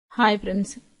Hi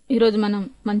friends, ఈరోజు మనం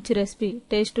మంచి రెసిపీ,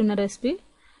 టేస్ట్ ఉన్న రెసిపీ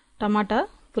టమాటా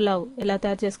పులావ్ ఎలా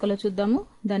తయారు చేసుకోవాలో చూద్దాము.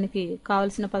 దానికి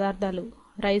కావాల్సిన పదార్థాలు: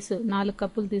 రైస్ 4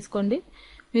 కప్పులు తీసుకోండి.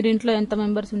 మీరు ఇంట్లో ఎంత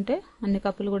మెంబర్స్ ఉంటే అన్ని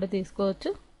కప్పులు కూడా తీసుకోవచ్చు.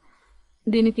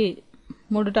 దీనికి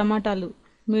 3 టమాటాలు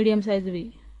మీడియం సైజువి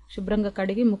శుభ్రంగా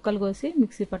కడిగి ముక్కలు కోసి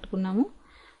మిక్సీ పట్టుకున్నాము.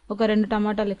 ఒక 2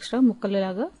 టమాటాలు ఎక్స్ట్రా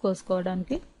ముక్కలులాగా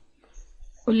కోసుకోవడానికి.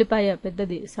 ఉల్లిపాయ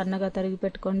పెద్దది సన్నగా తరిగి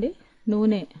పెట్టుకోండి.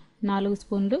 నూనె 4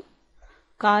 స్పూన్లు,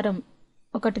 కారం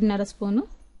 1.5 స్పూను,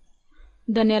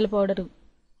 ధనియాల powder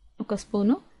 1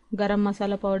 spoon, garam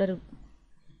masala powder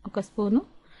 1 spoon,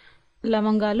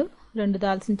 లవంగాలు 2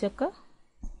 దాల్చిన చెక్క,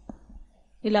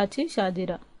 ఇలాచి,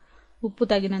 షాజీరా, ఉప్పు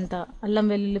తగినంత, అల్లం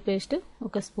వెల్లుల్లి పేస్ట్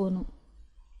 1 స్పూను.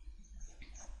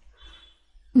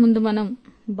 ముందు మనం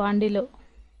బాండీలో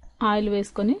ఆయిల్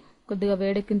వేసుకొని కొద్దిగా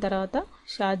వేడెక్కిన తర్వాత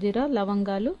షాజీరా,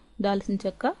 లవంగాలు, దాల్చిన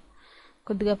చెక్క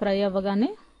కొద్దిగా ఫ్రై అవ్వగానే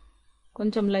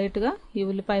కొంచెం లైట్గా ఈ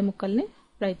ఉల్లిపాయ ముక్కల్ని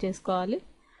ఫ్రై చేసుకోవాలి.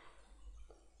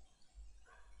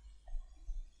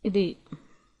 ఇది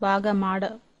బాగా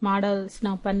మాడాల్సిన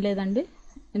పని లేదండి,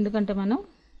 ఎందుకంటే మనం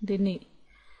దీన్ని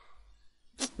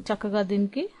చక్కగా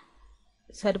దీనికి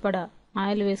సరిపడా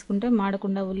ఆయిల్ వేసుకుంటే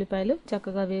మాడకుండా ఉల్లిపాయలు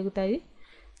చక్కగా వేగుతాయి.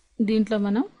 దీంట్లో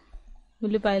మనం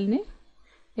ఉల్లిపాయల్ని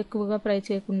ఎక్కువగా ఫ్రై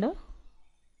చేయకుండా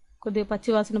కొద్దిగా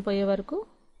పచ్చివాసన పోయే వరకు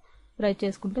ఫ్రై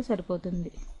చేసుకుంటే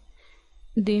సరిపోతుంది.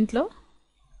 దీంట్లో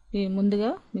ఈ ముందుగా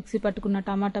మిక్సీ పట్టుకున్న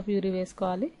టమాటా ప్యూరీ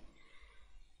వేసుకోవాలి.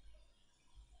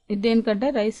 దేనికంటే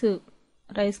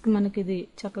రైస్కి మనకి ఇది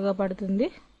చక్కగా పడుతుంది.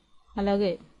 అలాగే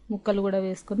ముక్కలు కూడా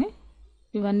వేసుకొని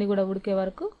ఇవన్నీ కూడా ఉడికే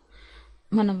వరకు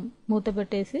మనం మూత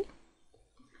పెట్టేసి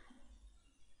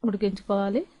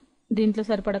ఉడికించుకోవాలి. దీంట్లో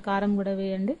సరిపడా కారం కూడా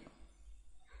వేయండి.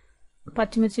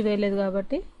 పచ్చిమిర్చి వేయలేదు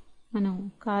కాబట్టి మనం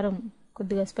కారం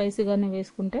కొద్దిగా స్పైసీగానే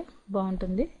వేసుకుంటే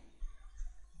బాగుంటుంది.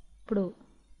 ఇప్పుడు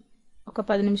ఒక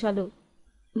 10 నిమిషాలు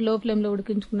లో ఫ్లేమ్లో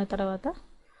ఉడికించుకున్న తర్వాత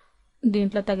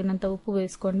దీంట్లో తగినంత ఉప్పు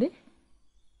వేసుకోండి.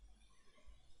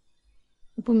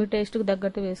 ఉప్పు మీ టేస్ట్కి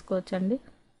తగ్గట్టు వేసుకోవచ్చండి.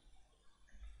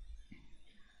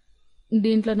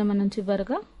 దీంట్లోనే మనం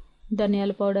చివరిగా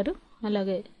ధనియాల పౌడరు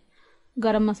అలాగే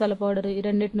గరం మసాలా పౌడరు ఈ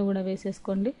రెండింటిని కూడా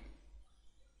వేసేసుకోండి.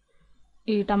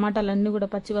 ఈ టమాటాలన్నీ కూడా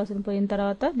పచ్చివాసన పోయిన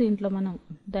తర్వాత దీంట్లో మనం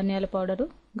ధనియాల పౌడరు,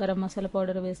 గరం మసాలా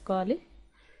పౌడరు వేసుకోవాలి.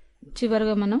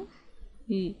 చివరిగా మనం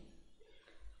ఈ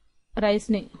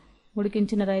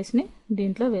ఉడికించిన రైస్ని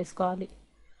దీంట్లో వేసుకోవాలి.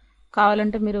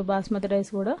 కావాలంటే మీరు బాస్మతి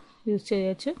రైస్ కూడా యూజ్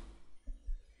చేయొచ్చు.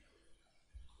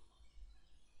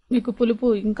 మీకు పులుపు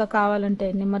ఇంకా కావాలంటే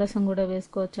నిమ్మరసం కూడా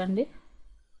వేసుకోవచ్చండి.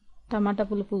 టమాటా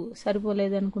పులుపు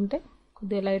సరిపోలేదు అనుకుంటే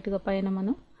కొద్దిగా లైట్గా పైన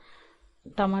మనం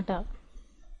టమాటా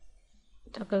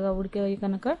చక్కగా ఉడికేవి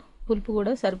కనుక పులుపు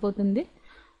కూడా సరిపోతుంది.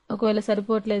 ఒకవేళ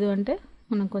సరిపోవట్లేదు అంటే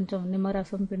మనం కొంచెం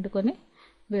నిమ్మరసం పిండుకొని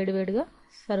వేడివేడిగా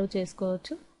సర్వ్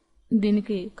చేసుకోవచ్చు.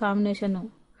 దీనికి కాంబినేషన్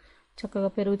చక్కగా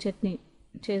పెరుగు చట్నీ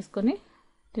చేసుకొని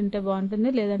తింటే బాగుంటుంది.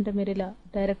 లేదంటే మీరు ఇలా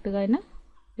డైరెక్ట్గా అయినా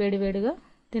వేడివేడిగా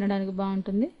తినడానికి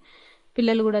బాగుంటుంది.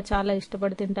 పిల్లలు కూడా చాలా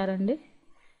ఇష్టపడి తింటారండి.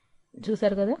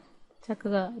 చూసారు కదా,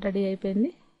 చక్కగా రెడీ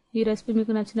అయిపోయింది. ఈ రెసిపీ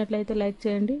మీకు నచ్చినట్లయితే లైక్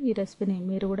చేయండి. ఈ రెసిపీని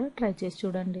మీరు కూడా ట్రై చేసి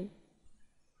చూడండి.